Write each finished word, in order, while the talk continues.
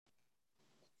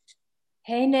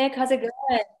Hey Nick, how's it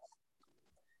going?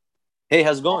 Hey,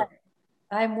 how's it going?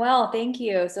 I'm well, thank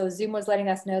you. So Zoom was letting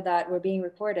us know that we're being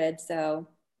recorded, so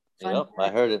fun Yep, I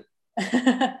heard it.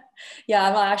 time. Yeah,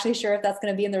 I'm not actually sure if that's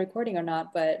going to be in the recording or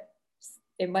not, but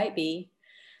it might be.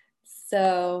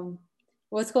 So,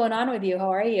 what's going on with you?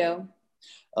 How are you?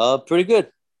 Pretty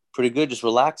good. Pretty good. Just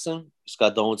relaxing. Just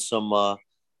got done with some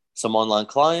online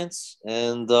clients,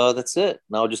 and that's it.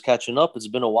 Now just catching up. It's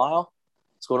been a while.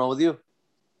 What's going on with you?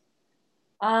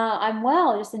 I'm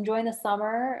well, just enjoying the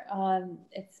summer.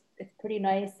 It's pretty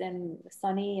nice and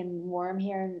sunny and warm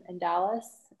here in Dallas.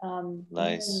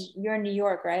 Nice. You're in New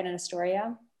York, right? In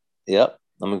Astoria. Yep.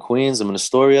 I'm in Queens. I'm in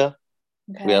Astoria.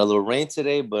 We had Okay. a little rain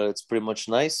today, but it's pretty much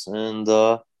nice, and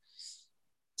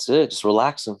that's it. Just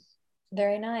relaxing.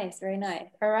 Very nice, very nice.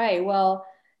 All right. Well,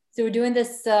 so we're doing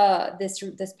this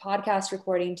podcast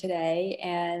recording today,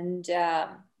 and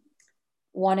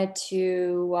wanted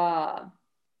to uh,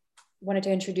 wanted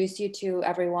to introduce you to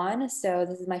everyone. So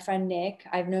this is my friend Nick.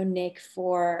 I've known Nick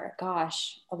for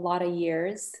gosh, a lot of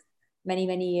years,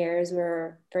 many years.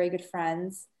 We're very good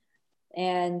friends,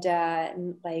 and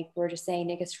like we're just saying,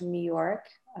 Nick is from New York.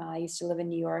 I used to live in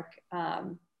New York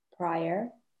prior.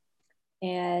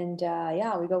 And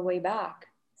yeah, we go way back.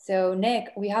 So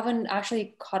Nick, we haven't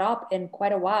actually caught up in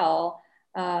quite a while,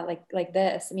 like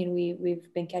this. I mean,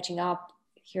 we've been catching up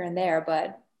here and there,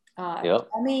 but Yep.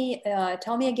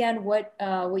 tell me again what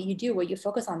you do, what you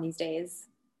focus on these days.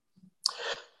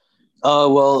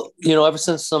 Well, ever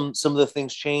since some of the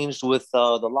things changed with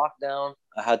the lockdown,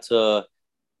 I had to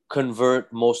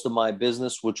convert most of my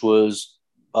business, which was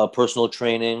personal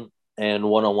training and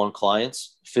one-on-one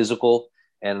clients, physical,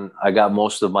 and I got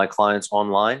most of my clients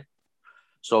online.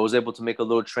 So I was able to make a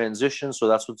little transition. So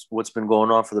that's what's been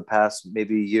going on for the past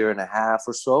maybe a year and a half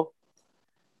or so,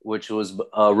 which was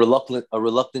a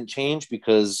reluctant change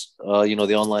because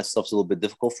the online stuff's a little bit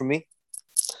difficult for me.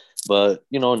 But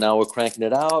now we're cranking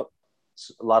it out.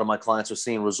 A lot of my clients are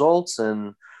seeing results,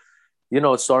 and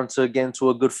it's starting to get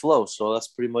into a good flow. So that's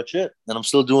pretty much it. And I'm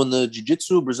still doing the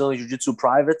jiu-jitsu, Brazilian jiu-jitsu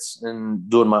privates, and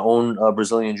doing my own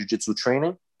Brazilian jiu-jitsu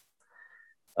training,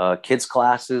 kids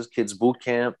classes, kids boot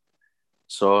camp.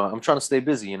 So I'm trying to stay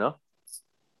busy.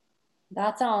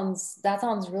 That sounds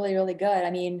really good. I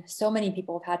mean, so many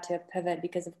people have had to pivot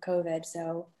because of COVID,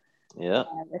 so Yeah.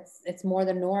 it's more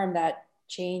the norm that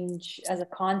change as a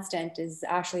constant is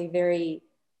actually very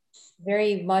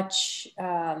much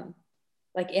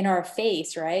like in our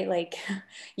face, right? Like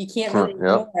you can't really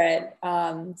Yeah. ignore it.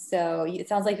 So it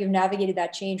sounds like you've navigated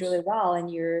that change really well,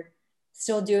 and you're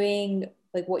still doing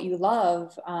like what you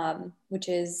love, which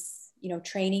is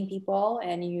training people,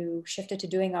 and you shifted to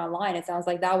doing online. It sounds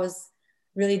like that was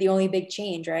really the only big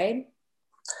change, right?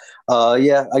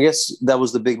 Yeah, I guess that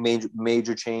was the big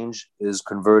major change is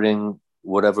converting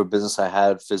whatever business I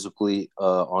had physically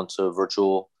onto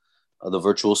the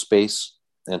virtual space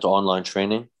and to online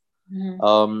training. Mhm.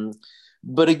 Um,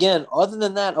 but again, other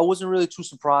than that, I wasn't really too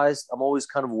surprised. I'm always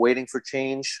kind of waiting for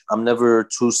change. I'm never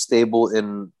too stable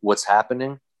in what's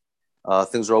happening.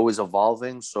 Things are always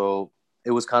evolving, so it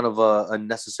was kind of a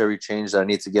necessary change that I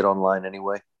need to get online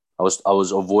anyway. I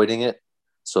was avoiding it,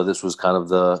 so this was kind of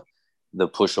the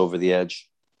push over the edge.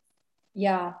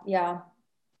 Yeah, yeah.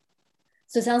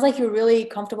 So it sounds like you're really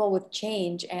comfortable with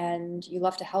change and you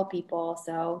love to help people.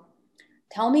 So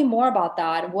tell me more about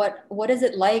that. What is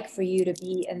it like for you to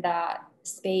be in that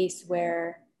space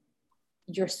where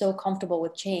you're so comfortable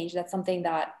with change? That's something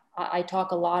that I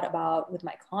talk a lot about with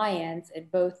my clients, and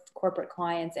both corporate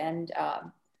clients and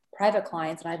private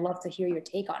clients, and I'd love to hear your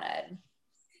take on it.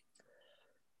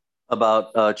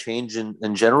 About change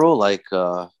in general, like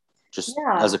just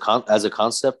Yeah, as a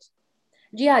concept.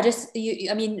 yeah. Just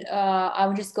I mean,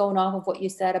 I'm just going off of what you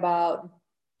said about,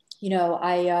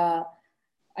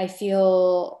 I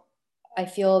feel I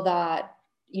feel that,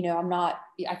 I'm not,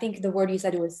 I think the word you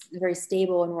said was very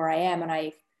stable in where I am.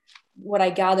 And what I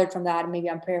gathered from that, and maybe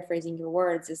I'm paraphrasing your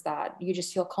words, is that you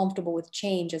just feel comfortable with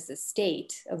change as a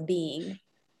state of being.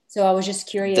 So I was just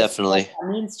curious what Definitely. that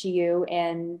means to you.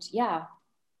 And yeah.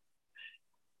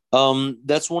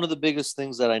 That's one of the biggest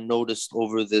things that I noticed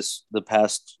over the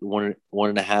past one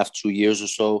and a half 2 years or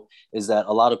so is that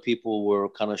a lot of people were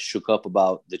kind of shook up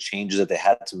about the changes that they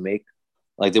had to make.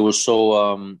 Like they were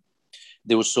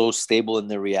so stable in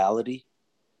their reality,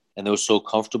 and they were so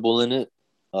comfortable in it,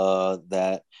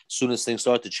 that as soon as things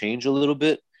started to change a little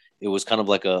bit, it was kind of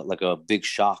like a big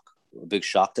shock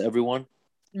to everyone.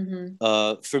 Hmm.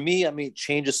 For me, I mean,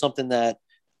 change is something that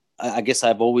I guess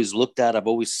I've always looked at, I've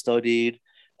always studied.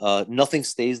 Nothing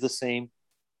stays the same.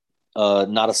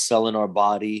 Not a cell in our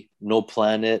body, no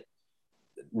planet,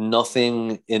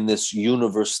 nothing in this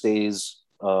universe stays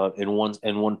in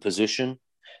one position,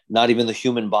 not even the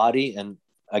human body. And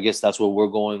I guess that's where we're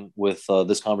going with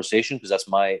this conversation, because that's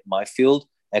my field: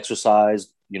 exercise,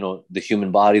 the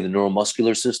human body, the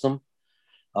neuromuscular system.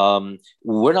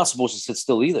 We're not supposed to sit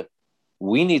still either.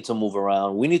 We need to move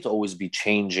around. We need to always be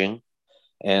changing.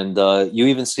 And you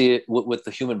even see it with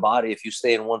the human body. If you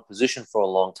stay in one position for a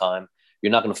long time,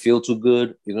 you're not going to feel too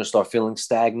good. You're going to start feeling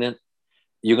stagnant.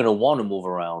 You're going to want to move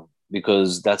around,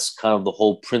 because that's kind of the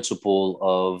whole principle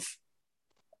of,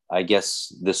 I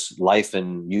guess, this life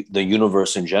and the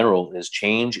universe in general is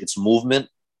change. It's movement.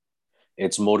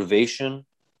 It's motivation.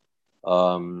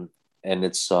 And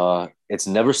it's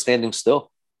never standing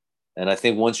still. And I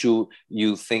think once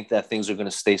you think that things are going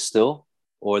to stay still,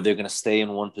 or they're going to stay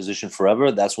in one position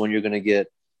forever, that's when you're going to get,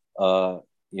 you're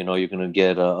going to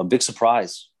get a big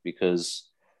surprise, because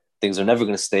things are never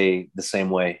going to stay the same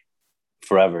way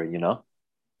forever.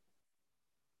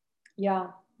 Yeah,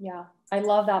 yeah. I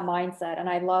love that mindset and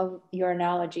I love your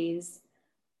analogies.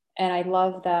 And I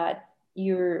love that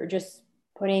you're just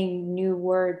putting new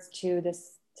words to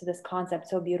this concept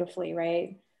so beautifully,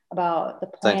 right? About the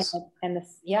planet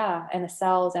Thanks. and the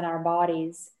cells in our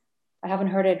bodies. I haven't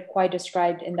heard it quite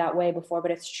described in that way before,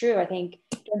 but it's true. I think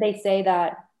don't they say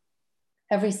that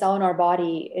every cell in our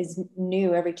body is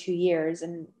new every 2 years,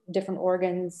 and different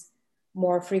organs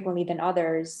more frequently than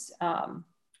others.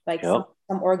 Like Yep.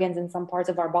 some organs in some parts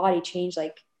of our body change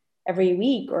like every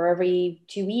week or every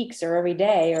 2 weeks or every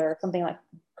day or something like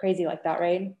crazy like that,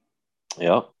 right?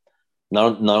 Yep.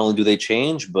 Not only do they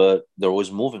change, but they're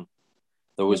always moving.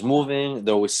 They're Yeah. always moving.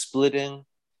 They're always splitting.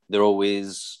 They're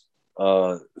always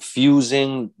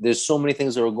fusing. There's so many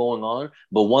things that are going on.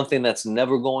 But one thing that's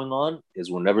never going on is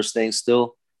we're never staying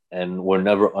still, and we're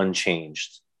never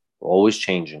unchanged. We're always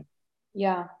changing.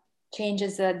 Yeah. Change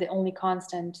is the only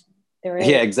constant there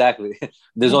Yeah, is. exactly.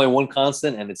 There's Yeah. only one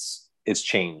constant, and it's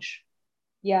change.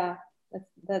 Yeah. That's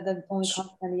the only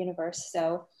constant in the universe.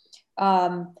 So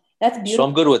that's So beautiful.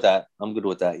 I'm good with that. I'm good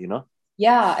with that.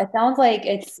 Yeah, it sounds like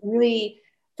it's really,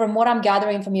 from what I'm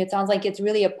gathering from you, it sounds like it's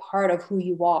really a part of who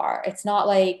you are. It's not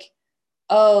like,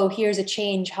 oh, here's a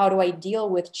change. How do I deal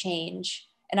with change?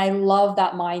 And I love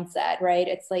that mindset, right?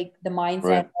 It's like the mindset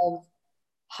Right. of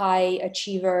high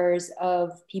achievers,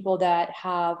 of people that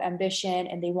have ambition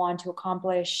and they want to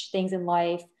accomplish things in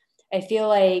life. I feel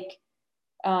like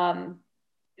um,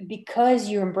 because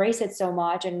you embrace it so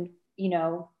much, and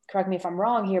correct me if I'm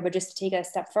wrong here, but just to take it a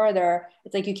step further,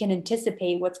 it's like you can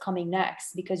anticipate what's coming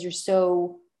next because you're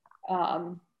so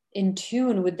in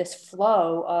tune with this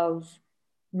flow of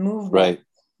movement, Right.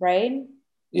 right?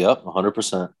 Yep.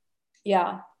 100%.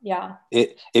 Yeah, yeah,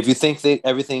 If you think that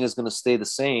everything is going to stay the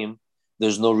same,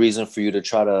 there's no reason for you to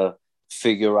try to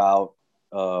figure out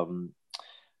um,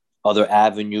 other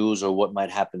avenues or what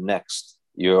might happen next.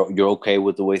 You're okay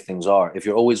with the way things are. If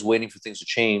you're always waiting for things to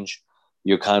change,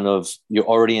 you're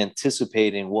already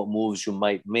anticipating what moves you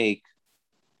might make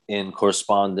in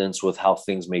correspondence with how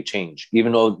things may change,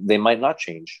 even though they might not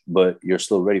change, but you're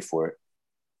still ready for it.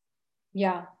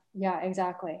 yeah, yeah,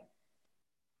 exactly.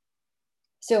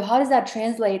 So how does that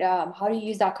translate? How do you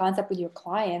use that concept with your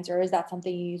clients, or is that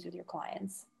something you use with your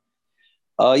clients?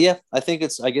 Yeah, I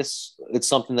guess it's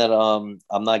something that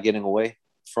I'm not getting away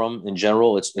from in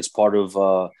general. It's part of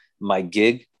my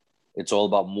gig. It's all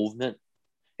about movement.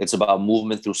 It's about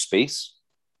movement through space.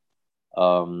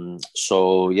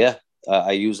 So yeah,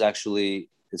 I use actually.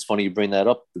 It's funny you bring that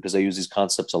up, because I use these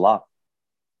concepts a lot,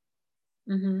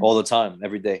 Mm-hmm. all the time,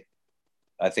 every day.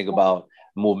 I think about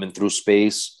movement through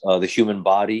space, the human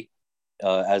body,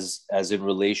 as in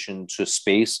relation to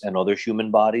space and other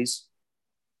human bodies.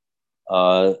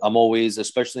 I'm always,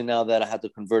 especially now that I had to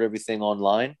convert everything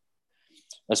online,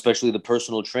 especially the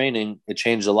personal training, it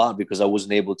changed a lot because I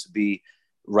wasn't able to be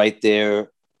right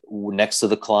there next to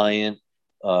the client,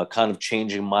 kind of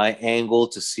changing my angle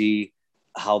to see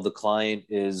how the client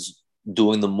is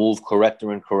doing the move, correct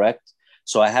or incorrect.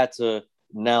 So I had to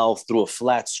now, through a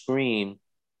flat screen,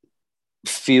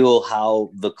 feel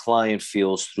how the client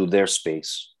feels through their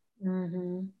space.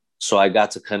 Mm-hmm. So I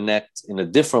got to connect in a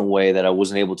different way that I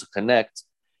wasn't able to connect,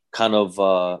 kind of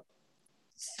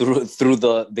through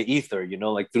the ether,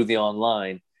 like through the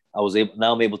online.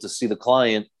 I'm able to see the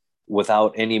client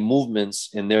without any movements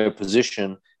in their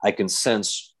position. I can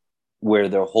sense where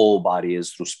their whole body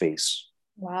is through space.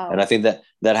 And I Wow. think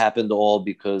that happened all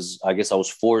because I guess I was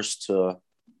forced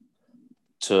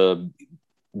to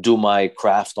do my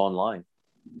craft online.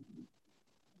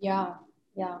 Yeah,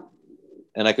 yeah.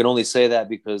 And I can only say that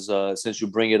because since you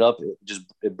bring it up,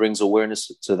 it brings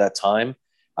awareness to that time.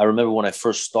 I remember when I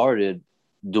first started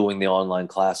doing the online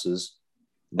classes,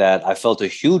 that I felt a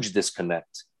huge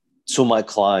disconnect to my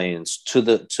clients, to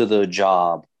the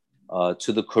job,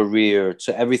 to the career,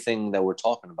 to everything that we're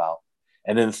talking about.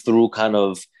 And then through kind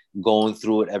of going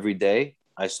through it every day,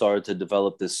 I started to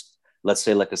develop this, let's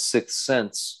say, like a sixth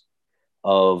sense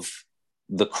of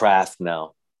the craft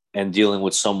now, and dealing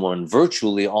with someone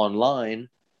virtually online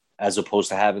as opposed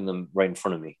to having them right in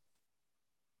front of me.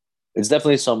 It's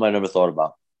definitely something I never thought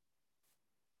about.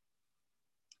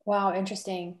 Wow,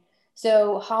 interesting.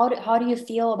 So how do you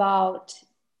feel about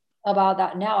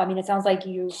that now? I mean, it sounds like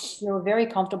you're very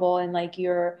comfortable and like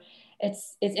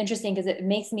it's interesting because it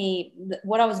makes me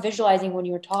what I was visualizing when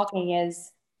you were talking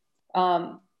is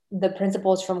the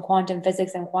principles from quantum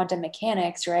physics and quantum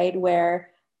mechanics, right? Where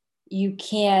you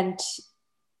can't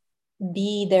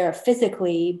be there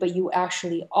physically, but you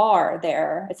actually are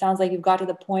there. It sounds like you've got to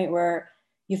the point where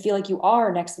you feel like you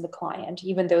are next to the client,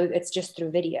 even though it's just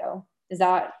through video. Is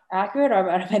that accurate, or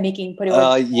am I making putting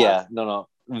words? Yeah, no, no,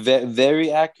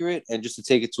 very accurate. And just to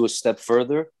take it to a step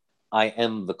further, I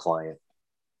am the client.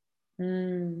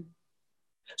 Mm,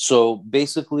 So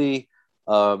basically,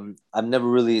 I've never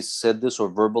really said this or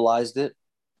verbalized it,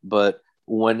 but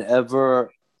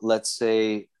whenever, let's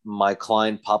say, my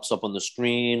client pops up on the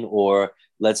screen, or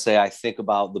let's say I think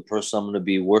about the person I'm going to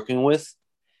be working with,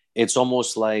 it's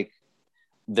almost like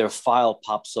their file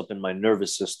pops up in my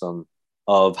nervous system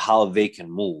of how they can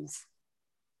move.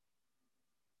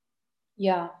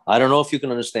 yeah. I don't know if you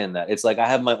can understand that. It's like I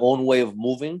have my own way of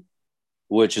moving,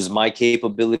 which is my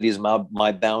capabilities,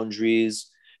 my boundaries,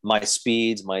 my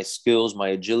speeds, my skills, my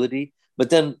agility. But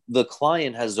then the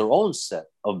client has their own set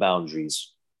of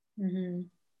boundaries. Mm-hmm.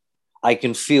 I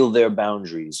can feel their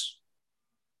boundaries.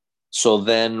 So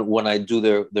then when I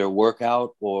do their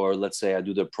workout, or let's say I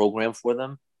do their program for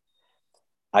them,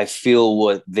 I feel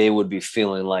what they would be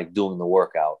feeling like doing the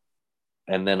workout.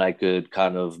 And then I could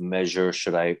kind of measure,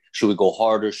 should we go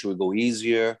harder? Should we go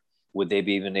easier? Would they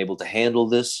be even able to handle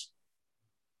this?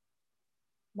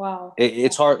 Wow.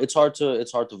 It's hard to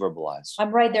verbalize.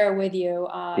 I'm right there with you.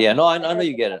 Yeah, no, I know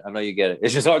you get it. I know you get it.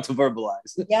 It's just hard to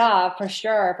verbalize. Yeah, for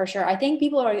sure, for sure. I think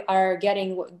people are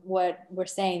getting what we're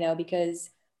saying though, because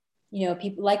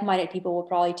people like-minded people will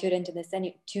probably tune into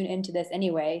this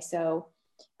anyway. So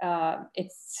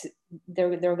it's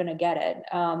they're gonna get it.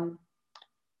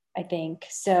 I think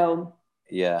so.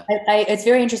 Yeah. It's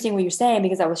very interesting what you're saying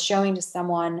because I was showing to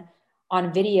someone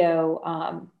on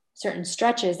video certain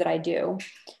stretches that I do,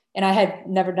 and I had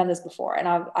never done this before, and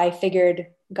I figured,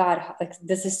 God, like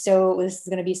this is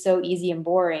going to be so easy and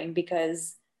boring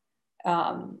because,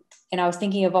 and I was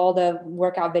thinking of all the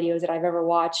workout videos that I've ever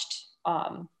watched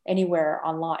anywhere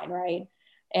online, right?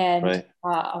 And Right.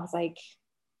 I was like,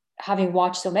 having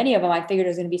watched so many of them, I figured it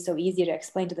was going to be so easy to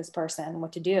explain to this person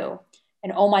what to do.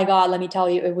 And oh my God, let me tell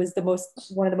you, it was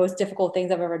one of the most difficult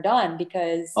things I've ever done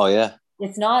because Oh yeah.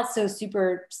 it's not so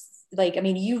super like, I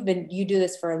mean, you do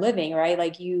this for a living, right?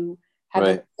 Like you have done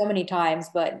Right. it so many times,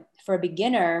 but for a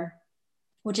beginner,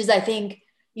 which is, I think,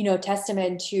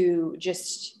 testament to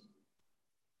just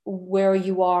where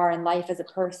you are in life as a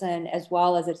person as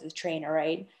well as a trainer,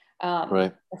 right?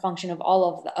 Right. A function of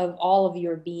all of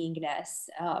your beingness.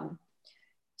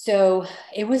 So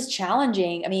it was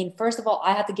challenging. I mean, first of all,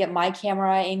 I had to get my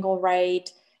camera angle right.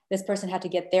 This person had to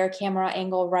get their camera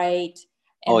angle right.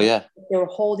 Oh And yeah. they were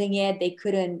holding it.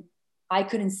 I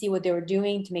couldn't see what they were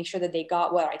doing to make sure that they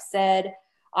got what I said.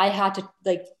 I had to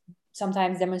like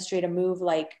sometimes demonstrate a move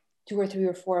like two or three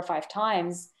or four or five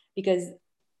times because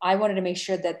I wanted to make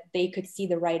sure that they could see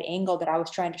the right angle that I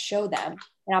was trying to show them.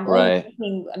 And I'm only Right.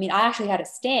 thinking, I mean, I actually had a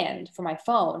stand for my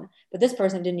phone, but this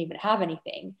person didn't even have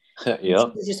anything. And she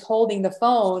Yep. was just holding the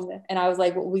phone. And I was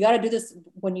like, well, we got to do this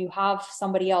when you have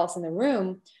somebody else in the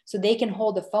room so they can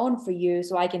hold the phone for you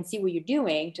so I can see what you're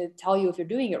doing to tell you if you're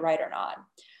doing it right or not.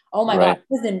 Oh my God, Right. it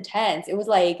was intense. It was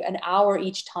like an hour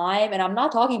each time. And I'm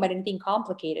not talking about anything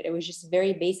complicated. It was just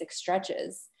very basic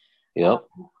stretches. Um, Yep.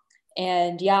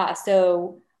 and yeah,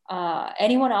 so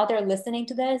anyone out there listening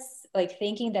to this, like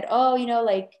thinking that, oh,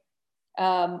 like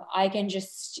I can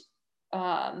just,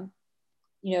 um,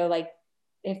 like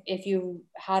if you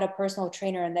had a personal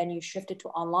trainer and then you shifted to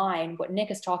online, what Nick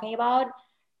is talking about,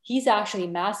 he's actually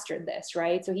mastered this,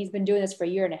 right? So he's been doing this for a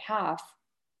year and a half,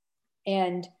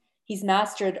 and he's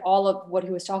mastered all of what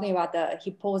he was talking about.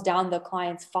 He pulls down the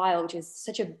client's file, which is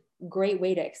such a great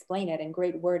way to explain it and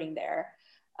great wording there,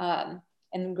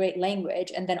 and great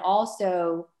language, and then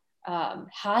also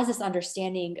has this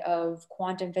understanding of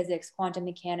quantum physics, quantum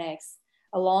mechanics,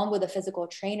 along with a physical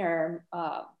trainer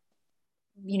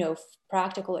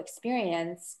practical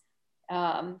experience,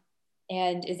 um,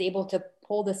 and is able to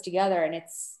pull this together. And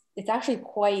it's actually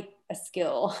quite a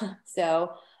skill.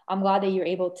 So I'm glad that you're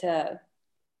able to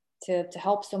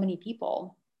help so many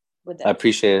people with I this.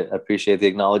 appreciate it. I appreciate the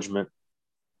acknowledgement.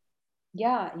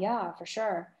 Yeah, yeah, for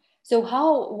sure. So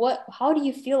how do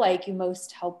you feel like you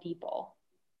most help people?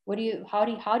 How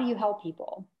do you help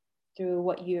people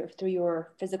through through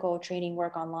your physical training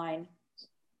work online?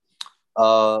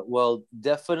 Well,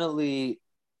 definitely,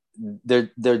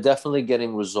 they're definitely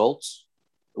getting results,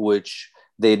 which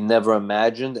they never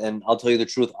imagined. And I'll tell you the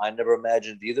truth, I never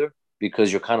imagined either,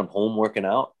 because you're kind of home working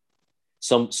out.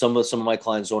 Some of my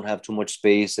clients don't have too much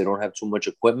space, they don't have too much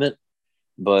equipment,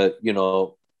 but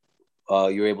you're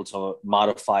able to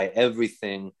modify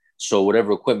everything so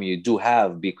whatever equipment you do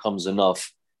have becomes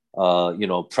enough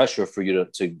pressure for you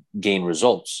to gain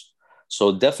results.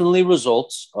 So definitely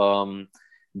results.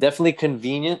 Definitely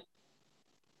convenient.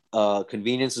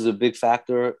 Convenience is a big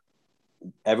factor.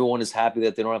 Everyone is happy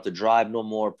that they don't have to drive no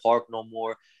more, park no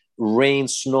more, rain,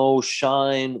 snow,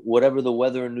 shine, whatever the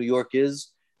weather in New York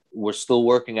is. We're still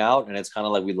working out, and it's kind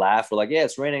of like we laugh. We're like, yeah,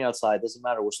 it's raining outside. Doesn't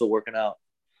matter. We're still working out.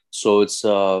 So it's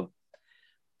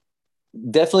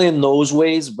definitely in those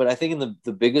ways, but I think in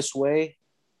the biggest way,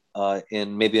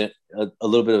 in maybe a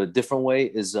little bit of a different way,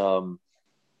 is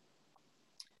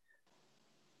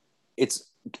it's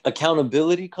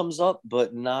accountability comes up,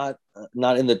 but not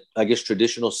in the, I guess,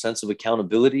 traditional sense of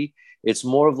accountability. It's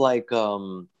more of like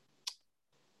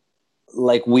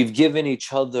we've given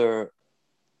each other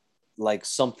like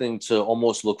something to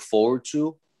almost look forward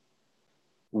to,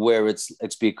 where it's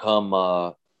become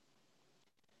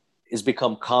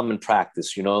common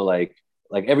practice, like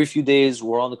every few days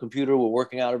we're on the computer, we're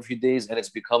working out every few days, and it's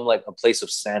become like a place of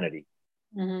sanity.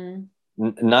 Mm-hmm.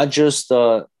 Not just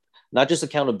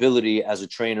accountability as a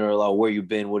trainer, like where you've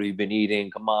been, what have you been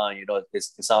eating, come on,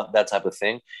 it's not that type of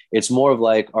thing. It's more of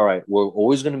like, all right, we're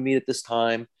always going to meet at this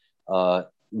time.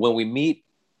 When we meet,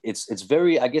 it's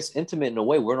very, I guess, intimate in a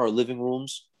way. We're in our living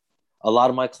rooms. A lot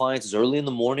of my clients is early in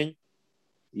the morning,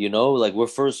 like we're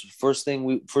first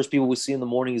people we see in the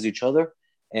morning is each other.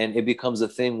 And it becomes a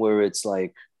thing where it's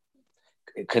like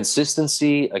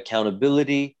consistency,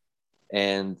 accountability,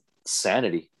 and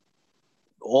sanity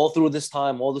all through this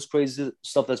time, all this crazy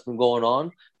stuff that's been going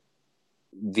on.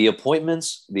 The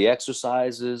appointments, the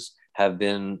exercises have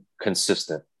been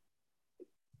consistent.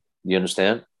 You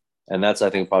understand? And that's, I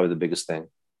think, probably the biggest thing.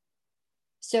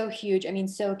 So huge. I mean,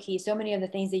 so key. So many of the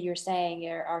things that you're saying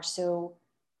are so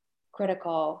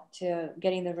critical to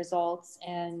getting the results.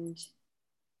 And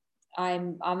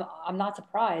I'm not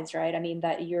surprised, right? I mean,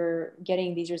 that you're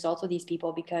getting these results with these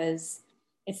people because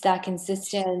it's that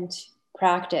consistent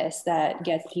practice that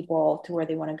gets people to where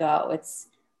they want to go. It's,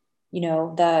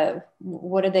 the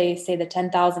what do they say, the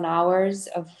 10,000 hours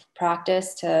of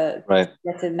practice to Right.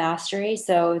 get to mastery.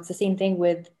 So it's the same thing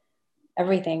with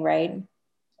everything, right?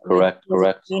 With Correct. as a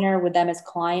Correct. trainer, with them as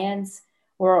clients,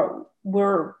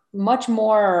 we're much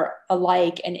more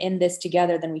alike and in this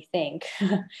together than we think.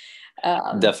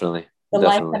 um, Definitely. the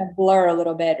lines Definitely. kind of blur a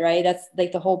little bit, right? That's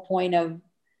like the whole point of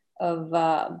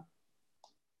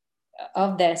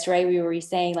of this, right? We were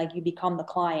saying like you become the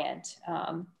client,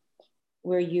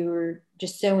 where you're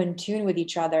just so in tune with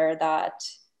each other that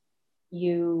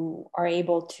you are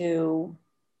able to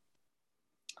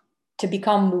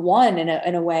become one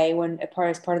in a way when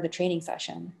as part of the training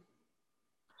session.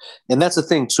 And that's the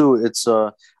thing too. It's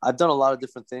I've done a lot of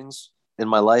different things in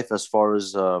my life as far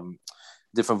as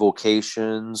different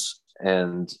vocations,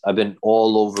 and I've been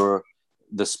all over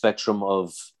the spectrum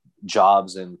of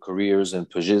jobs and careers and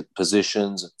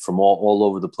positions from all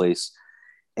over the place.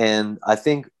 And I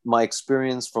think my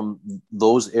experience from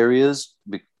those areas,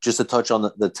 just to touch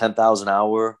on the 10,000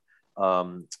 hour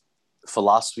um,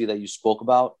 philosophy that you spoke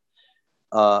about,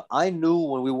 I knew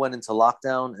when we went into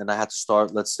lockdown and I had to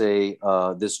start, let's say,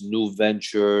 this new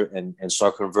venture and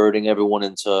start converting everyone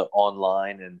into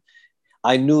online. And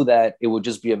I knew that it would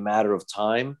just be a matter of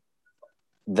time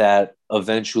that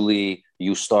eventually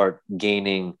you start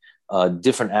gaining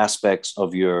different aspects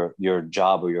of your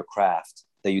job or your craft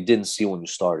that you didn't see when you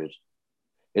started.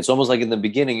 It's almost like in the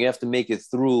beginning, you have to make it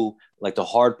through like the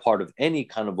hard part of any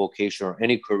kind of vocation or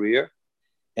any career.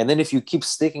 And then if you keep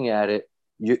sticking at it,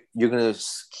 you're going to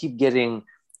keep getting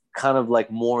kind of like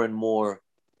more and more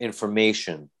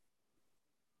information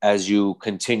as you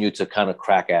continue to kind of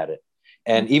crack at it.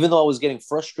 And even though I was getting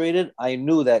frustrated, I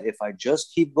knew that if I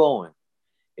just keep going,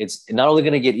 it's not only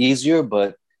going to get easier,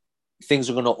 but things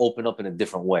are going to open up in a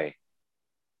different way.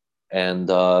 And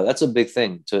that's a big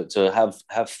thing to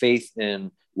have faith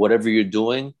in whatever you're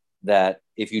doing. That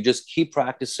if you just keep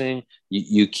practicing,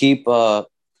 you keep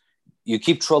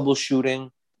troubleshooting,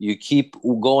 You keep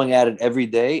going at it every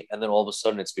day, and then all of a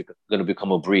sudden it's going to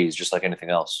become a breeze, just like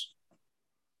anything else.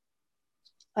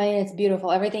 I mean, it's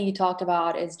beautiful. Everything you talked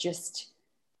about is just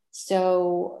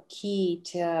so key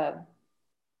to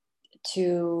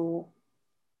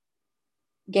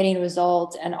getting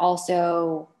results, and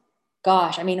also,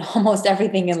 gosh, I mean, almost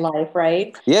everything in life,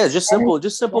 right? Yeah, just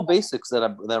simple basics that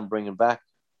I'm bringing back.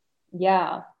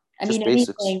 Yeah. I mean, Just anything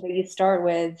basics. that you start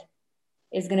with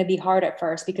is going to be hard at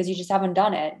first because you just haven't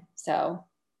done it. So,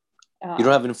 You don't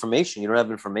um, have information. You don't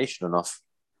have information enough.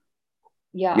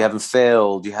 You yeah. haven't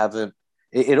failed. You haven't.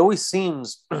 It always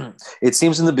seems. It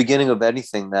seems in the beginning of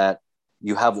anything that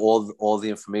you have all the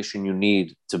information you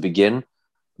need to begin,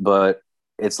 but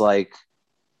it's like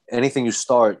anything you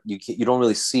start, you don't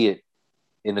really see it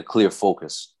in a clear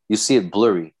focus. You see it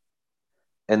blurry,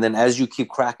 and then as you keep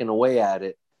cracking away at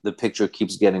it, the picture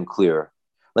keeps getting clearer.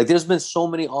 Like there's been so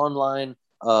many online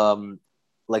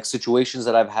like situations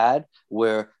that I've had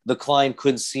where the client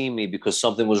couldn't see me because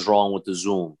something was wrong with the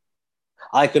Zoom.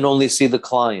 I can only see the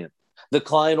client. The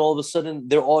client, all of a sudden,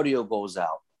 their audio goes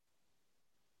out.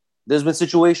 There's been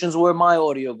situations where my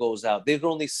audio goes out. They can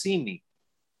only see me.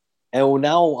 And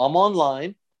now I'm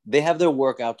online. They have their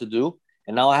workout to do.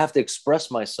 And now I have to express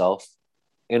myself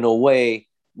in a way,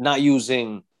 not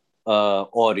using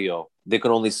audio. They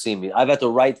can only see me. I've had to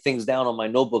write things down on my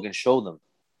notebook and show them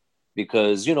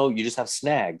because, you just have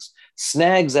snags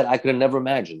that I could have never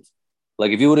imagined.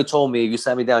 Like if you would have told me, if you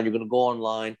sat me down, you're going to go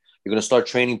online, you're going to start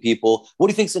training people. What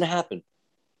do you think's going to happen?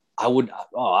 I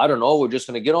don't know. We're just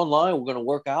going to get online. We're going to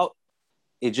work out.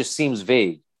 It just seems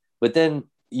vague. But then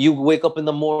you wake up in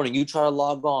the morning, you try to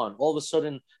log on. All of a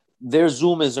sudden, their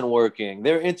Zoom isn't working.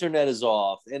 Their internet is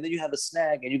off. And then you have a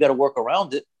snag and you got to work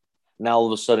around it. Now, all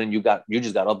of a sudden, you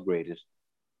just got upgraded.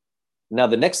 Now,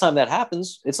 the next time that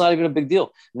happens, it's not even a big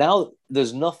deal. Now,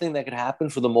 there's nothing that can happen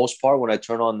for the most part when I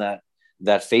turn on that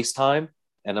FaceTime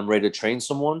and I'm ready to train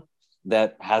someone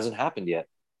that hasn't happened yet.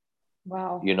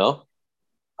 Wow. You know,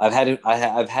 I've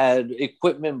had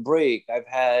equipment break. I've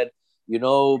had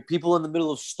people in the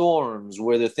middle of storms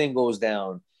where the thing goes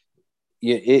down.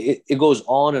 It goes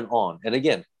on and on. And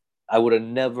again, I would have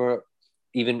never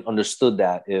even understood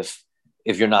that if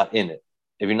you're not in it.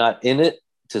 If you're not in it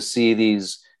to see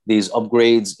these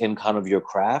upgrades in kind of your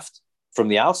craft from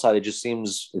the outside, it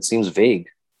seems vague.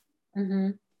 Mm-hmm.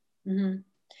 Mm-hmm.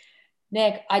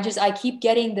 Nick, I keep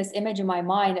getting this image in my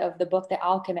mind of the book The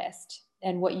Alchemist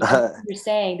and what you're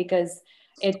saying, because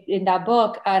it in that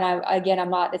book, and I'm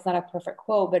not, it's not a perfect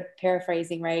quote, but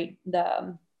paraphrasing, right?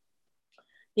 The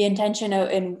intention of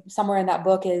in somewhere in that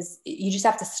book is you just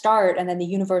have to start, and then the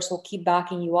universe will keep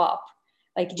backing you up.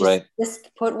 Like just Right.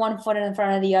 just put one foot in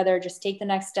front of the other, just take the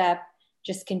next step,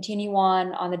 just continue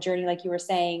on the journey, like you were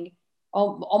saying.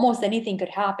 Almost anything could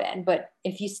happen, but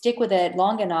if you stick with it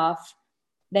long enough,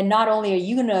 then not only are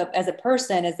you gonna, as a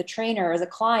person, as a trainer, as a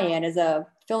client, as a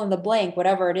fill in the blank,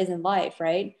 whatever it is in life,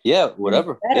 right? Yeah, You're gonna get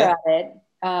whatever. better Yeah. at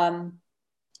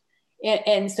it.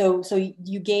 And so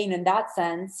you gain in that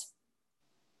sense.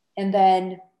 And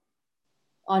then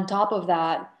on top of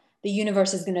that, the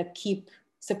universe is gonna keep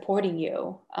supporting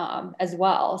you as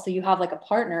well. So you have like a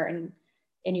partner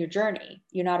in your journey.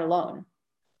 You're not alone.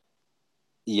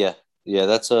 Yeah. Yeah,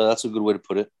 that's a good way to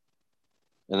put it.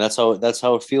 And that's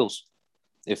how it feels.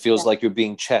 It feels Yeah. like you're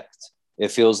being checked.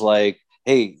 It feels like,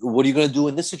 hey, what are you going to do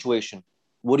in this situation?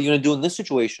 What are you going to do in this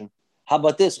situation? How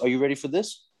about this? Are you ready for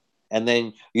this? And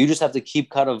then you just have to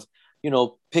keep kind of,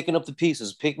 picking up the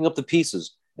pieces.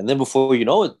 And then before you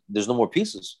know it, there's no more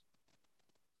pieces.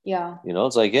 Yeah.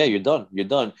 It's like, yeah, you're done. You're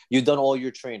done. You've done all your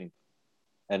training.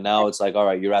 And now it's like, all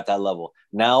right, you're at that level.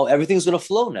 Now everything's going to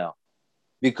flow now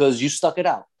because you stuck it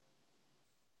out.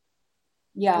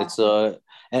 Yeah. It's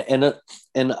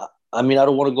and I mean I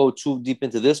don't want to go too deep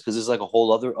into this because it's like a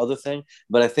whole other thing.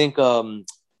 But I think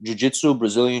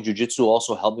Brazilian jiu-jitsu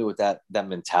also helped me with that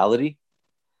mentality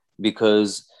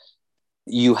because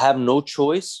you have no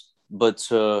choice but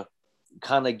to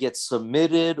kind of get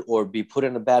submitted or be put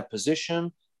in a bad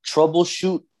position,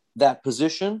 troubleshoot that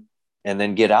position, and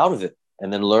then get out of it,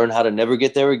 and then learn how to never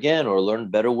get there again or learn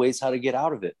better ways how to get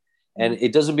out of it. And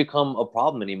it doesn't become a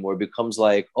problem anymore. It becomes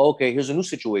like, oh, okay, here's a new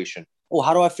situation. Oh,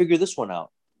 how do I figure this one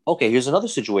out? Okay, here's another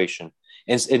situation.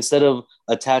 And instead of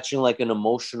attaching like an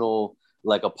emotional,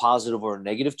 like a positive or a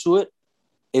negative to it,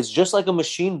 it's just like a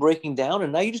machine breaking down.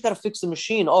 And now you just got to fix the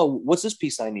machine. Oh, what's this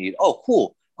piece I need? Oh,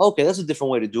 cool. Okay, that's a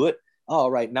different way to do it. Oh,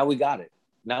 all right, now we got it.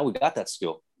 Now we got that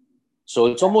skill. So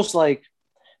it's almost like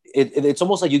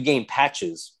you gain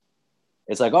patches.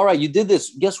 It's like, all right, you did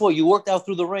this. Guess what? You worked out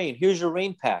through the rain. Here's your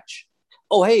rain patch.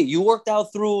 Oh, hey, you worked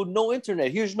out through no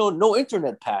internet. Here's no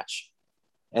internet patch.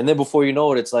 And then before you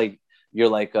know it, it's like you're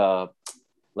like a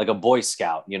Boy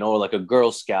Scout, you know, or like a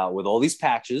Girl Scout with all these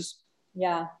patches.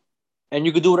 Yeah. And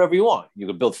you could do whatever you want. You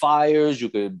could build fires, you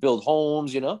could build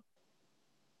homes, you know.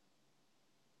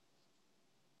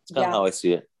 It's kind of Yeah. how I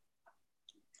see it.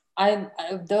 I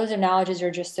those analogies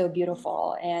are just so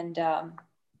beautiful. And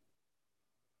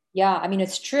yeah, I mean,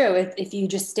 it's true. If you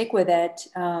just stick with it,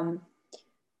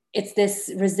 it's this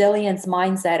resilience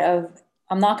mindset of,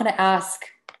 I'm not going to ask,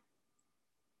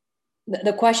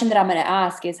 the question that I'm going to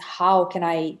ask is, how can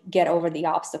I get over the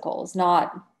obstacles?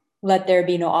 Not let there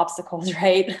be no obstacles,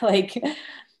 right? Like, because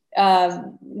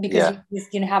Yeah. you're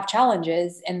just going to have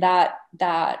challenges, and that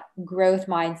growth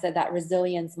mindset, that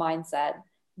resilience mindset,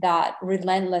 that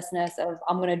relentlessness of,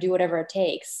 I'm going to do whatever it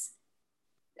takes.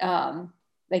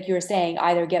 Like you were saying,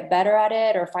 either get better at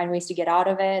it or find ways to get out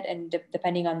of it. And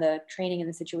depending on the training and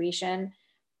the situation,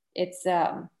 it's,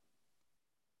 yeah,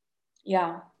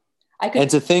 I And could,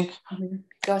 to think, mhm.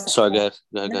 Go, sorry, sorry. go ahead.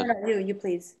 Go ahead, No, go no, ahead. no, you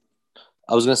please.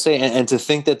 I was going to say, and to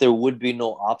think that there would be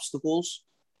no obstacles,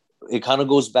 it kind of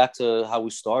goes back to how we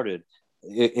started.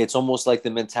 It's almost like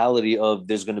the mentality of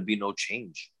there's going to be no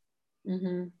change.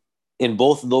 Mm-hmm. In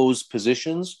both those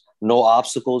positions, no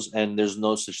obstacles and there's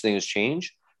no such thing as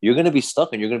change, you're going to be stuck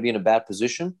and you're going to be in a bad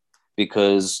position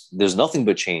because there's nothing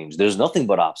but change. There's nothing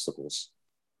but obstacles.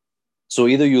 So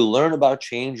either you learn about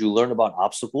change, you learn about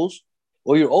obstacles,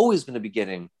 or you're always going to be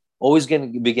getting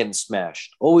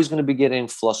smashed, always going to be getting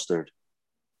flustered.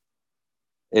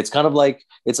 It's kind of like,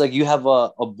 it's like you have a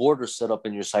border set up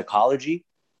in your psychology,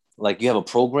 like you have a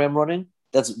program running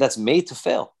that's made to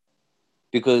fail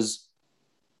because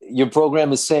your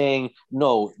program is saying,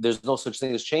 no, there's no such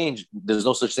thing as change. There's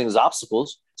no such thing as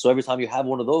obstacles. So every time you have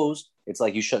one of those, it's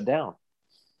like you shut down.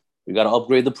 You got to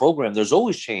upgrade the program. There's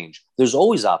always change. There's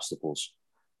always obstacles.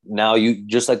 Now, you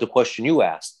just like the question you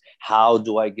asked, how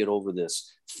do I get over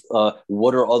this?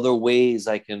 What are other ways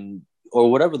I can,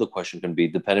 or whatever the question can be,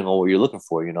 depending on what you're looking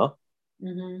for, you know?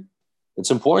 Mm-hmm.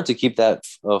 It's important to keep that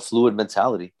fluid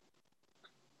mentality.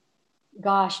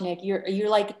 Gosh, Nick, you're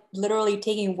like literally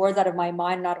taking words out of my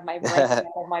mind, out of my brain, I out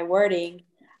of my wording.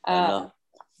 know. Um,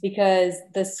 because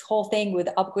this whole thing with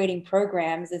upgrading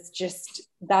programs, it's just,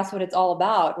 that's what it's all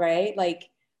about, right? Like,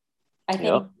 I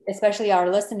Yeah. think especially our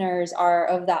listeners are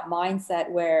of that mindset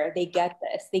where they get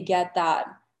this, they get that,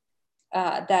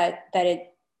 that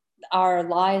it, our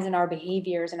lives and our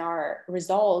behaviors and our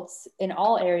results in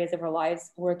all areas of our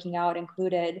lives, working out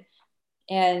included,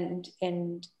 and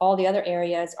all the other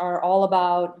areas, are all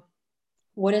about,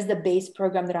 what is the base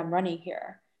program that I'm running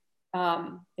here?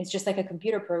 It's just like a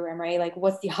computer program, right? Like,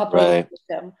 what's the operating Right.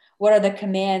 system? What are the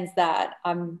commands that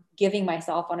I'm giving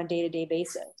myself on a day-to-day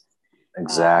basis? Um,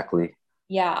 Exactly.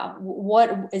 yeah,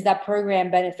 what is that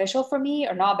program beneficial for me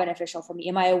or not beneficial for me?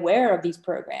 Am I aware of these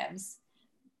programs?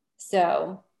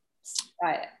 So,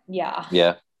 yeah.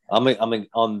 Yeah, I'm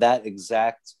on that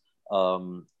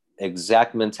um,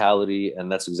 exact mentality,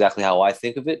 and that's exactly how I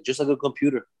think of it. Just like a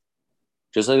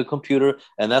computer,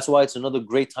 and that's why it's another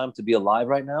great time to be alive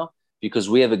right now because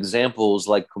we have examples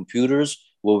like computers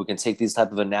where we can take these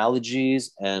type of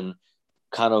analogies and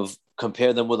kind of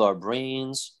compare them with our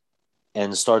brains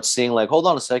and start seeing like, hold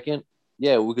on a second,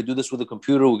 yeah, we could do this with a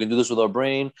computer, we can do this with our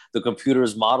brain. The computer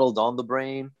is modeled on the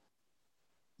brain,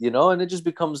 you know, and it just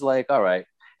becomes like, all right,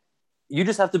 you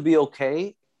just have to be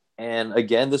okay. And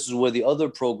again, this is where the other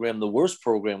program, the worst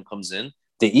program, comes in,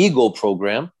 the ego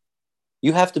program.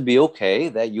 You have to be okay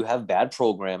that you have bad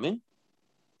programming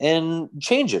and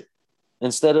change it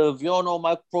instead of, you know,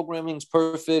 my programming's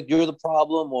perfect, you're the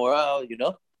problem, or you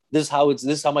know, this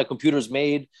is how my computer's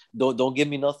made. Don't give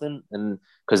me nothing, and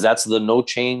because that's the no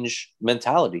change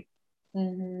mentality.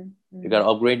 Mm-hmm. You got Mm-hmm.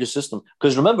 to upgrade your system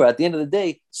because remember, at the end of the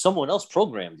day, someone else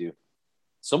programmed you.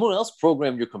 Someone else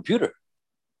programmed your computer.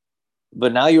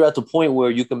 But now you're at the point where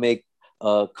you can make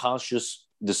conscious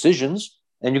decisions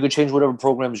and you can change whatever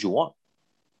programs you want.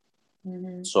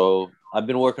 Mm-hmm. So I've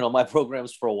been working on my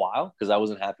programs for a while because I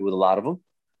wasn't happy with a lot of them,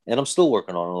 and I'm still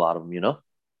working on a lot of them. You know?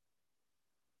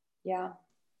 Yeah.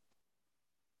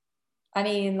 I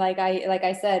mean, like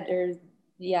I said, there's,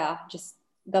 yeah, just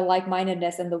the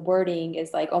like-mindedness and the wording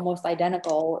is like almost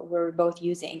identical we're both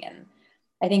using. And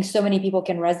I think so many people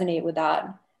can resonate with that.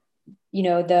 You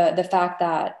know, the fact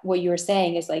that what you were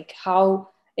saying is like, how,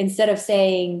 instead of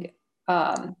saying,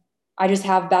 I just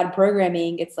have bad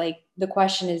programming, it's like the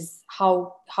question is,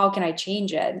 how can I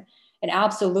change it? And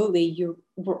absolutely,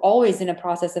 we're always in a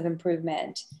process of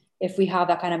improvement. If we have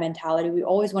that kind of mentality, we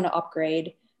always want to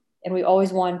upgrade, and we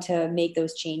always want to make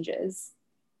those changes.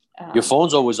 Your um,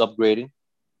 phone's always upgrading.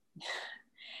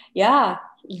 yeah,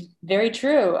 very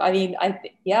true. I mean,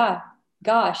 yeah,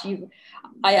 Gosh,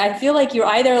 I feel like you're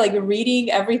either like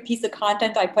reading every piece of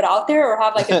content I put out there or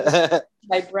have like a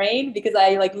my brain, because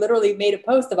I like literally made a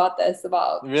post about this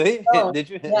about Really? phones. Did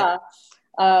you? Yeah.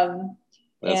 Um,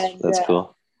 and That's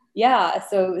cool. yeah,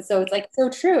 so it's like so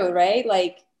true, right?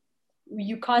 Like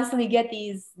you constantly get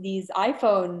these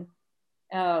iPhone,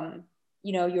 um,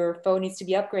 your phone needs to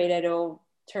be upgraded. It'll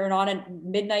turn on at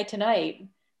midnight tonight.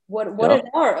 What is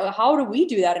Yep. how do we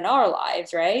do that in our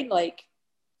lives, right? Like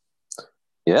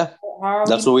Yeah. how are we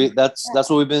That's what we doing that's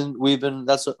what we've been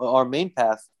that's our main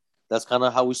path. That's kind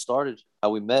of how we started,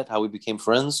 how we met, how we became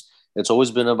friends. It's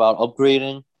always been about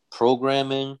upgrading,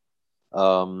 programming,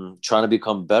 trying to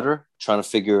become better, trying to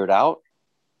figure it out,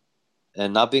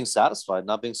 and not being satisfied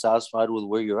with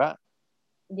where you're at.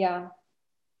 yeah,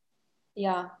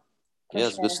 yeah, for Yeah,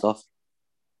 it's good sure, stuff.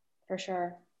 for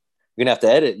sure. You're gonna have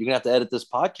to edit. You're gonna have to edit this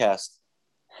podcast.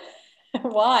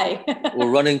 Why? We're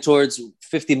running towards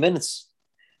 50 minutes.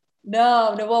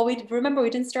 No, no. Well, we remember we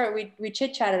didn't start. We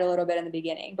chit chatted a little bit in the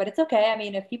beginning, but it's okay. I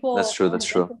mean, if That's people true. find That's it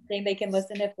true. interesting, they can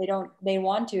listen. If they don't, they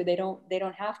want to. They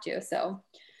don't have to. So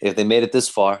If they made it this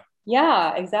far,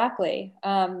 yeah, exactly.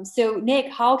 So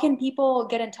Nick, how can people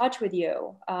get in touch with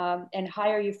you and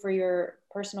hire you for your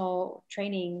personal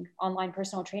training, online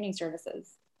personal training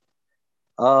services?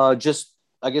 just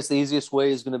I guess the easiest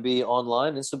way is going to be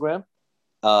online, Instagram,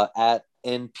 at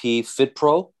NP Fit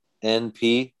Pro,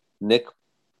 NP Nick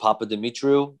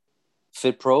Papadimitriou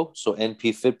Fit Pro. So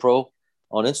NP Fit Pro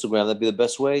on Instagram. That'd be the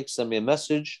best way. Send me a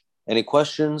message. Any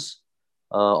questions?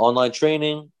 Online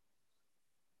training,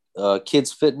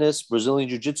 kids fitness, Brazilian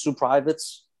Jiu Jitsu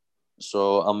privates.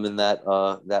 So I'm in that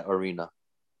arena.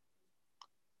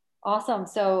 Awesome.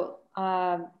 So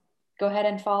go ahead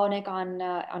and follow Nick on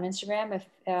Instagram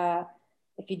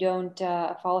if you don't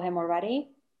follow him already.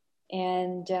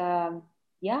 And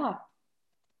yeah,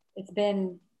 it's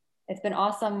been it's been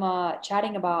awesome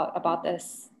chatting about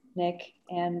this, Nick.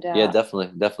 And Yeah,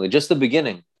 definitely, definitely. Just the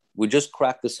beginning. We just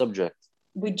cracked the subject.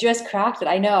 we just cracked it.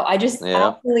 I know. I just Yeah.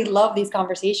 absolutely love these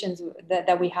conversations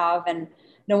that we have, and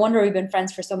no wonder we've been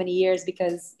friends for so many years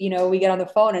because we get on the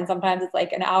phone and sometimes it's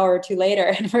like an hour or two later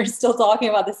and we're still talking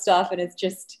about this stuff, and it's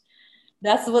just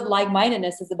that's what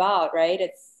like-mindedness is about, right?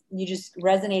 It's you just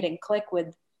resonate and click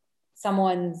with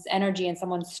someone's energy and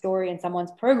someone's story and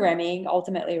someone's programming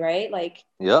ultimately, right? Like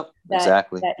Yep. that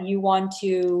Exactly. that you want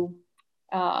to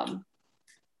um,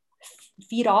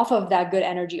 feed off of that good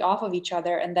energy off of each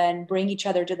other and then bring each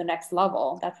other to the next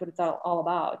level. That's what it's all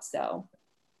about. So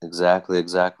Exactly.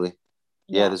 Exactly.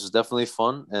 Yeah, yeah. this is definitely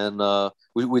fun, and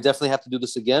we definitely have to do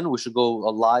this again. We should go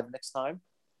live next time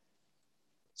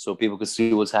so people can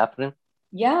see what's happening.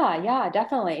 Yeah, yeah,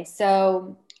 definitely.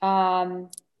 So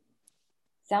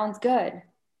sounds good.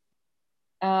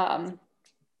 Um,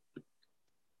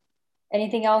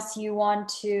 anything else you want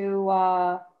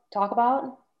to talk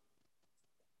about?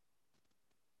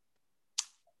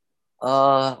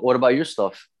 What about your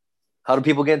stuff? How do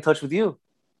people get in touch with you?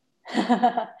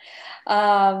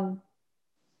 um,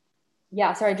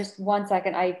 yeah, sorry, just 1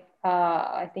 second.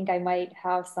 I think I might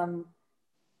have some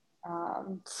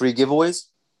um, Free giveaways?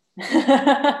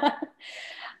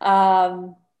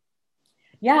 um,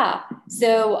 yeah,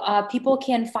 so people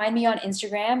can find me on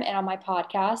Instagram and on my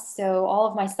podcast. So all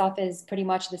of my stuff is pretty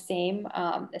much the same.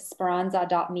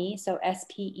 Speranza.me. So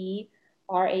SPERANTA.me.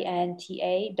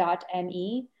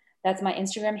 That's my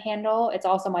Instagram handle. It's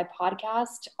also my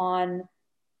podcast um,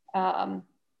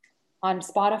 on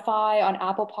Spotify, on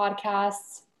Apple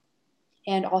Podcasts,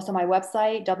 and also my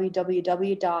website,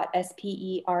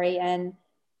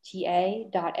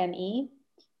 www.speranta.me.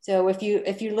 So if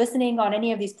you're listening on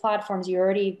any of these platforms, you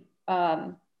already uh,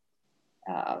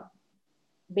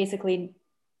 basically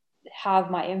have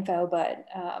my info. But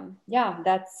yeah,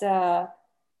 that's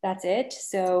it.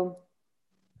 So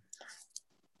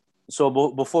So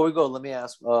before we go, let me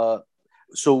ask.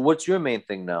 So what's your main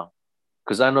thing now?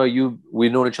 Because I know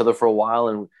we've known each other for a while,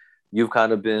 and you've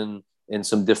kind of been in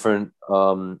some different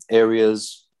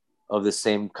areas of the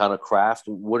same kind of craft.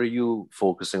 What are you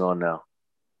focusing on now?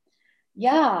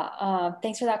 yeah,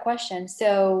 thanks for that question.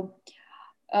 So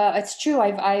it's true.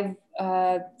 I've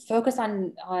focused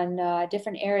on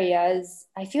different areas.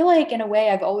 I feel like in a way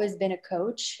I've always been a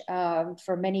coach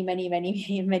for many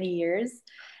years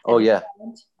Oh at this yeah,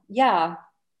 point. Yeah.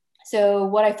 So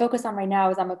what I focus on right now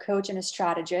is I'm a coach and a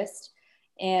strategist,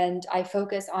 and I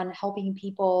focus on helping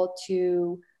people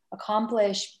to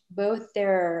accomplish both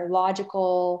their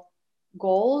logical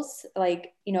goals,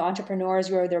 like entrepreneurs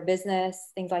grow their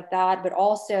business, things like that, but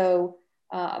also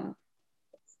um,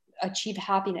 achieve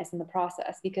happiness in the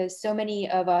process, because so many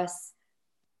of us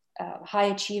high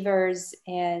achievers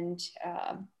and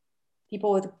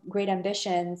people with great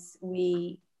ambitions,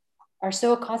 we are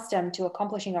so accustomed to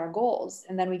accomplishing our goals.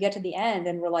 And then we get to the end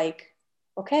and we're like,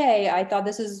 okay, I thought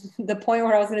this was the point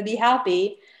where I was going to be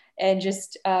happy. And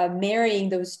just marrying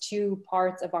those two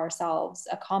parts of ourselves,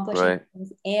 accomplishing Right.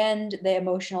 things and the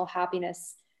emotional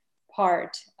happiness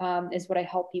part, is what I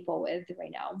help people with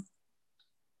right now.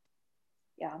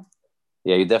 Yeah.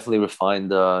 Yeah, you definitely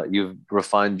you've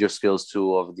refined your skills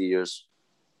too over the years.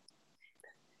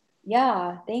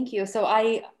 Yeah, thank you. So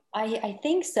I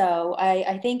think so.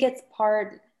 I think it's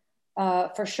part,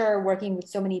 for sure, working with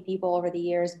so many people over the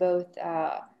years, both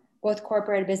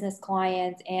corporate business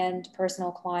clients and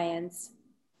personal clients,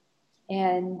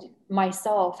 and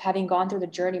myself, having gone through the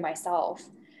journey myself,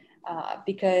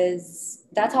 because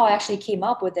that's how I actually came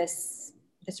up with this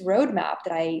roadmap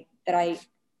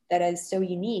that is so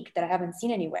unique that I haven't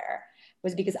seen anywhere,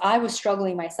 was because I was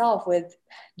struggling myself with,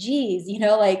 geez,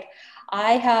 like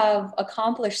I have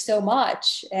accomplished so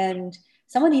much, and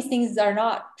some of these things are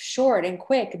not short and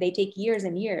quick. They take years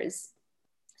and years.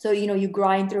 So, you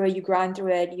grind through it,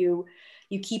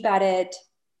 you keep at it,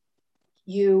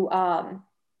 you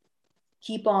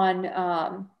keep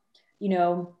on, you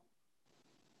know,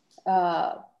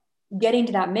 uh, getting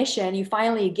to that mission. You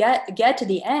finally get to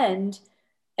the end,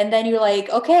 and then you're like,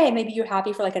 okay, maybe you're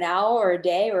happy for like an hour or a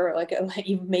day or like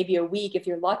maybe a week if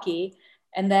you're lucky,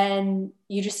 and then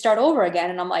you just start over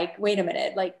again. And I'm like, wait a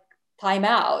minute, like time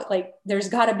out. Like there's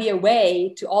got to be a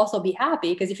way to also be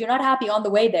happy, because if you're not happy on the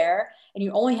way there and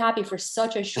you're only happy for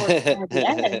such a short time at the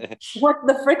end, what's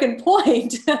the freaking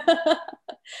point?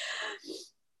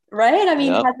 Right? I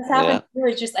mean, Yeah, has this happened yeah, here?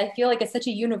 It's just, I feel like it's such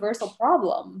a universal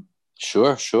problem.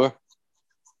 sure, sure.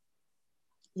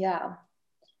 Yeah.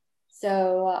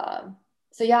 So,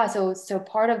 yeah, so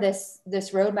part of this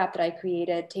roadmap that I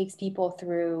created takes people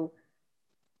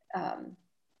um,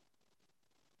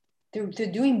 through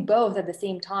doing both at the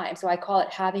same time. So I call it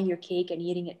having your cake and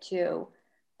eating it too.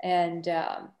 And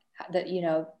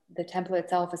the template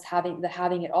itself is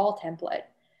having it all template,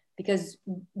 because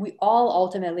we all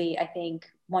ultimately, I think,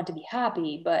 want to be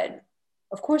happy, but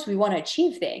of course we want to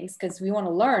achieve things because we want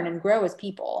to learn and grow as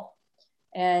people.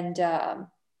 And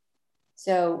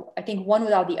so I think one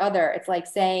without the other, it's like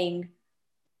saying,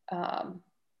 um,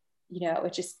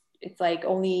 it's like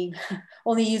only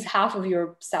only use half of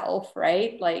yourself,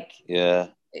 right? Like, Yeah.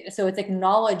 so it's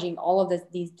acknowledging all of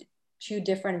these two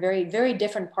different, very very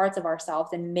different parts of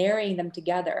ourselves, and marrying them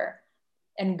together,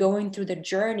 and going through the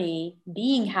journey,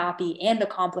 being happy and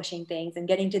accomplishing things, and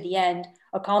getting to the end,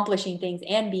 accomplishing things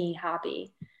and being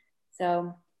happy.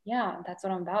 So yeah, that's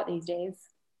what I'm about these days.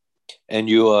 And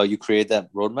you create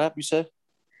that roadmap, you said?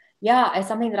 Yeah, it's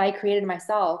something that I created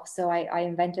myself, so I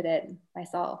invented it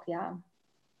myself. Yeah.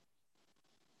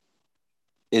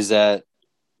 Is that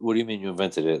what do you mean you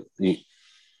invented it?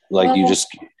 Like Well,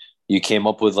 you came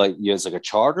up with like you has like a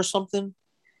chart or something?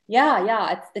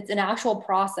 yeah, it's an actual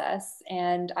process,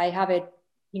 and I have it,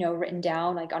 written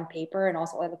down like on paper and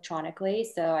also electronically.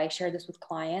 So I share this with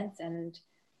clients and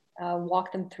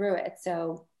walk them through it.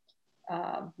 So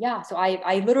yeah, so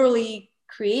I literally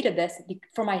created this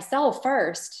for myself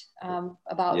first,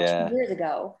 about two Yeah. years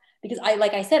ago, because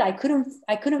like I said, I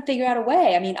couldn't figure out a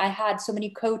way. I mean, I had so many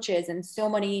coaches and so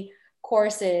many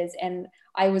courses, and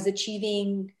I was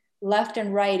achieving left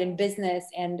and right in business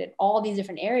and in all these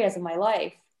different areas of my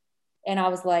life. And I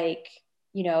was like,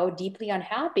 deeply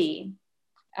unhappy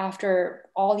after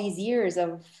all these years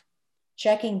of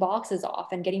checking boxes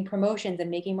off and getting promotions and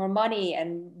making more money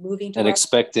and moving to And where.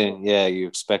 you're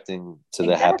expecting to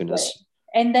the Exactly. happiness.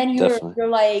 And then you're Definitely. you're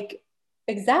like,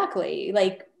 exactly.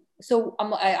 Like, so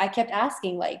I kept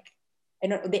asking, like, I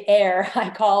know the air, I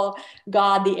call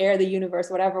God, the air, the universe,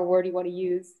 whatever word you want to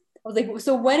use. I was like,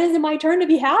 so when is it my turn to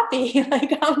be happy?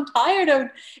 Like, I'm tired of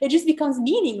it. Just becomes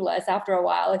meaningless after a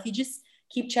while. If you just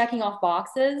keep checking off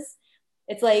boxes,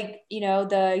 it's like,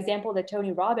 the example that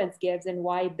Tony Robbins gives and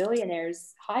why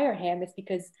billionaires hire him is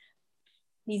because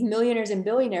these millionaires and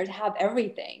billionaires have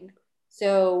everything.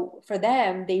 So for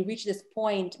them, they reach this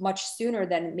point much sooner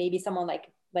than maybe someone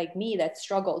like me that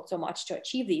struggled so much to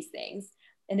achieve these things.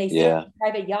 And they sail Yeah.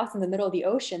 private yachts in the middle of the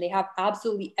ocean. They have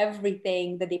absolutely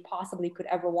everything that they possibly could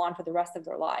ever want for the rest of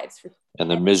their lives, for And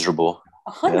they're 10, miserable.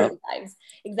 a Yeah. hundred lives.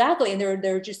 Exactly. And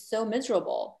they're just so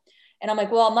miserable. And I'm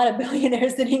like, well, I'm not a billionaire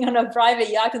sitting on a private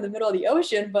yacht in the middle of the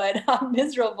ocean, but I'm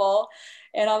miserable.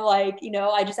 And I'm like,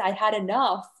 I had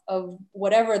enough of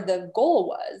whatever the goal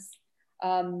was.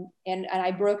 And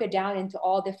I broke it down into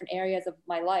all different areas of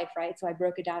my life, right? So I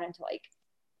broke it down into like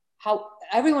how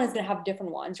everyone is going to have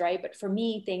different ones, right? But for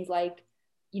me, things like,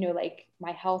 like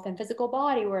my health and physical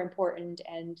body were important,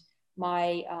 and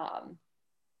my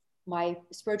my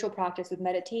spiritual practice with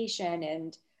meditation,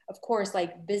 and of course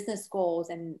like business goals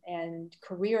and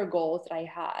career goals that I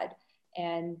had,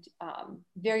 and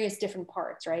various different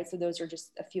parts, right? So those are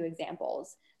just a few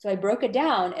examples. So I broke it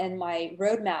down, and my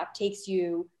roadmap takes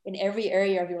you in every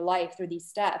area of your life through these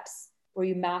steps where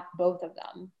you map both of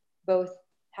them, both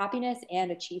happiness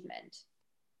and achievement.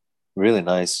 Really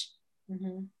nice.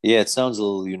 Mm-hmm. Yeah, it sounds a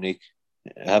little unique.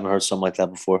 I haven't heard something like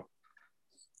that before.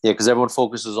 Yeah, because everyone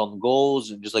focuses on goals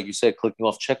and just like you said, clicking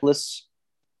off checklists.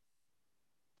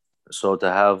 So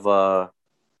to have,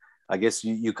 I guess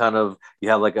you kind of you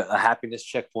have like a happiness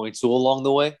checkpoint too along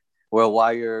the way, where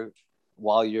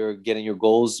while you're getting your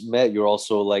goals met, you're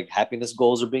also like happiness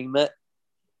goals are being met.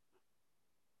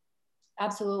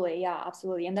 Absolutely. Yeah,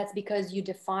 absolutely. And that's because you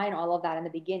define all of that in the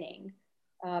beginning.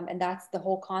 And that's the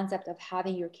whole concept of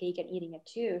having your cake and eating it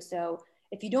too. So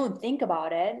if you don't think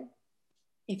about it,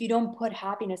 if you don't put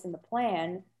happiness in the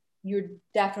plan, you're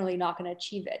definitely not going to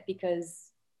achieve it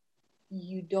because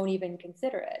you don't even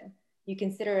consider it. You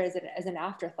consider it as an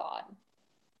afterthought.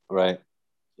 Right.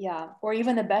 Yeah. Or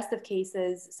even the best of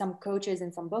cases, some coaches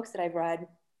and some books that I've read,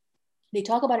 they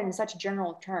talk about it in such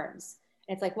general terms.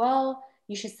 And it's like, well,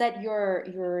 you should set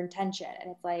your intention.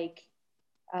 And it's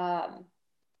um,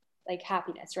 like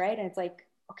happiness, right? And it's like,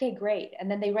 okay, great. And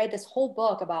then they write this whole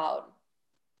book about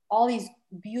all these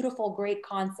beautiful, great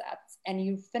concepts. And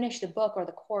you finish the book or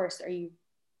the course or you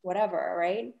whatever,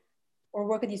 right? Or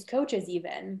work with these coaches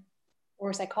even,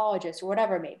 or psychologists or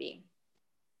whatever it may be.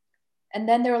 And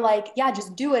then they're like, yeah,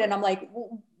 just do it. And I'm like,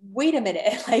 wait a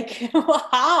minute, like,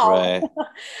 how? Right.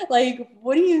 Like,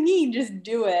 what do you mean just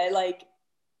do it? Like,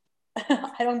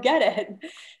 I don't get it.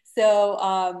 So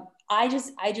I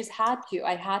just I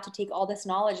had to take all this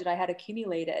knowledge that I had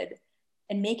accumulated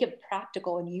and make it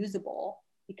practical and usable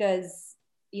because,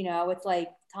 it's like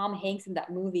Tom Hanks in that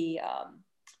movie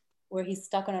where he's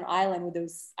stuck on an island with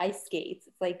those ice skates.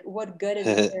 It's like, what good is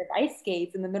a pair of ice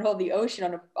skates in the middle of the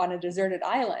ocean on a deserted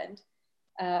island?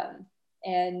 Um,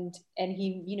 and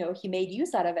he made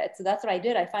use out of it. So that's what I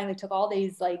did. I finally took all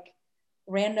these like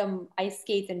random ice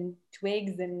skates and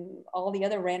twigs and all the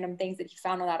other random things that he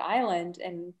found on that island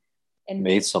and Made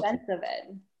made something. sense of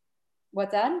it.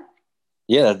 What's that?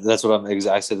 Yeah, that's what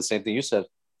I said the same thing you said.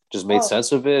 Just made Oh,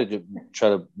 sense of it. Try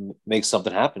to make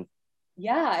something happen.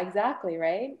 yeah, exactly,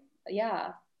 right?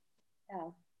 Yeah, yeah.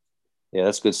 Yeah,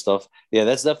 that's good stuff. Yeah,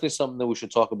 that's definitely something that we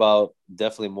should talk about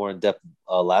definitely more in depth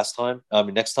last time. I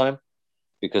mean, next time,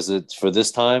 because it's for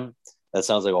this time, that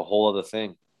sounds like a whole other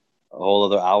thing, a whole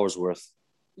other hour's worth.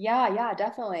 Yeah, yeah,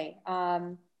 definitely.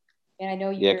 And I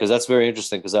know Yeah, you're, because that's very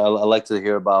interesting because I like to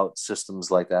hear about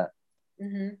systems like that.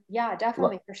 yeah,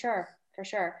 definitely, for sure, for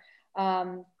sure.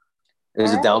 Um, all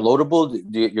Is it right.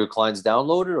 downloadable? Do your clients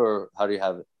download it or how do you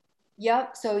have it?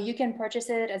 Yep. So you can purchase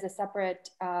it as a separate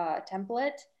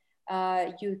template.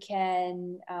 You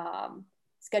can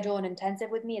schedule an intensive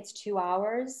with me. It's 2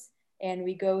 hours, and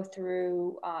we go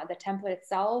through the template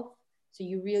itself, so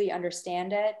you really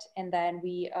understand it, and then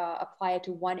we apply it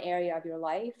to one area of your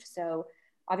life. So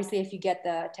obviously, if you get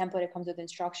the template, it comes with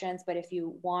instructions. But if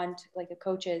you want like a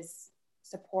coach's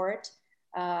support,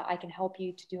 I can help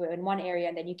you to do it in one area,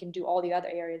 and then you can do all the other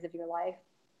areas of your life.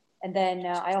 And then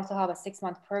I also have a 6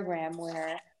 month program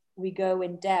where we go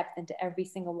in depth into every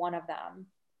single one of them.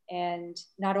 And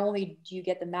not only do you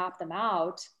get to map them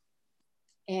out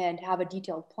and have a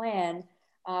detailed plan,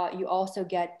 you also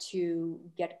get to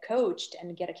get coached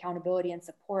and get accountability and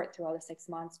support throughout the 6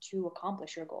 months to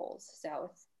accomplish your goals. So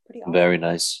it's pretty awesome. Very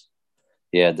nice.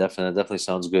 Yeah, definitely. Definitely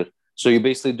sounds good. So you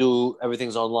basically do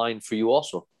everything's online for you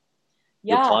also.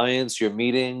 Your Yeah. clients, your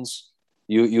meetings,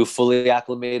 you fully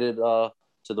acclimated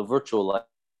to the virtual life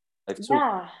too.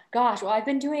 Yeah. Gosh. Well,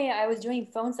 I was doing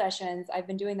phone sessions. I've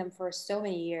been doing them for so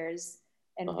many years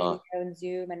and video Uh-huh. and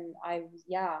Zoom. And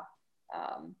yeah.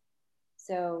 Um,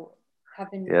 So have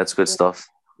Yeah, been, that's good stuff.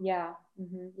 yeah,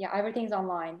 yeah, everything's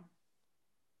online.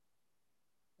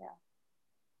 Yeah.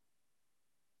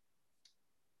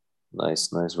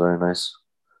 Nice, nice, very nice.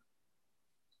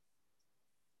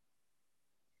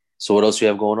 So what else you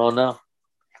have going on now?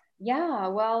 Yeah.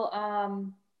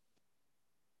 Well,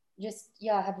 just,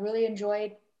 yeah, have really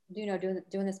enjoyed,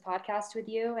 doing this podcast with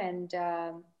you. And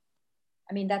I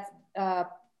mean, that's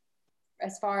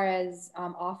as far as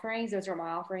offerings, those are my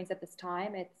offerings at this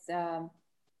time. It's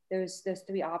those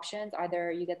three options.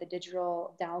 Either you get the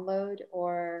digital download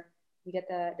or you get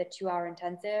the 2 hour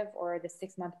intensive or the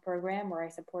 6 month program where I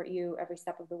support you every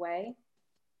step of the way.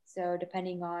 So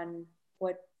depending on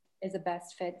what is the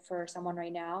best fit for someone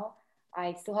right now,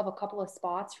 I still have a couple of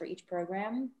spots for each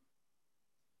program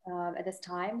at this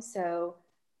time. So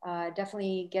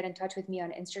definitely get in touch with me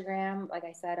on Instagram, like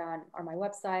I said, on my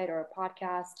website or a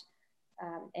podcast.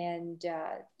 And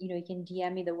you can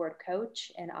DM me the word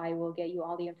coach, and I will get you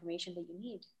all the information that you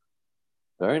need.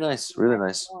 Very nice, really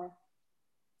nice.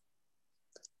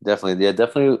 Definitely, yeah,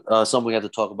 definitely something we have to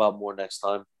talk about more next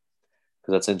time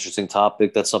because that's an interesting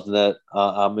topic. That's something that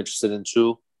I'm interested in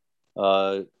too.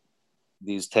 Uh,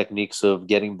 these techniques of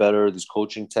getting better, these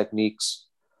coaching techniques,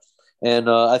 and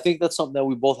I think that's something that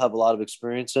we both have a lot of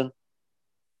experience in.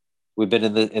 We've been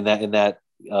in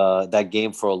that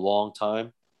game for a long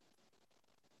time,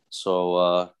 so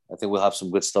I think we'll have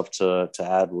some good stuff to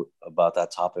add about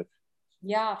that topic.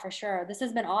 Yeah, for sure. This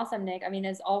has been awesome, Nick. I mean,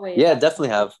 as always, Yeah, definitely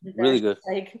have really good.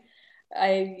 like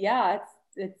yeah,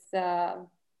 it's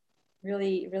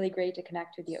really, really great to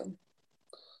connect with you.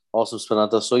 Awesome,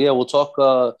 Spenanta. So yeah, we'll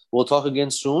talk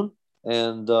again soon,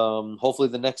 and hopefully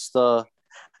the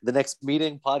next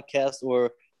meeting podcast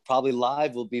or probably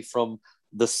live will be from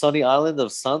the sunny island of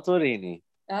Santorini.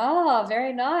 Oh,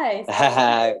 very nice.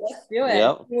 I love it. Let's do it.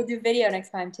 Yep. We'll do video next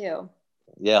time too.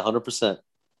 Yeah, 100%.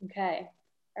 Okay.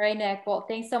 All right, Nick. Well,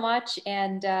 thanks so much.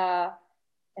 And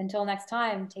until next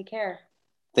time, take care.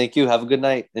 Thank you. Have a good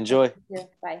night. Thank Enjoy. you.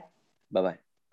 Bye. Bye bye.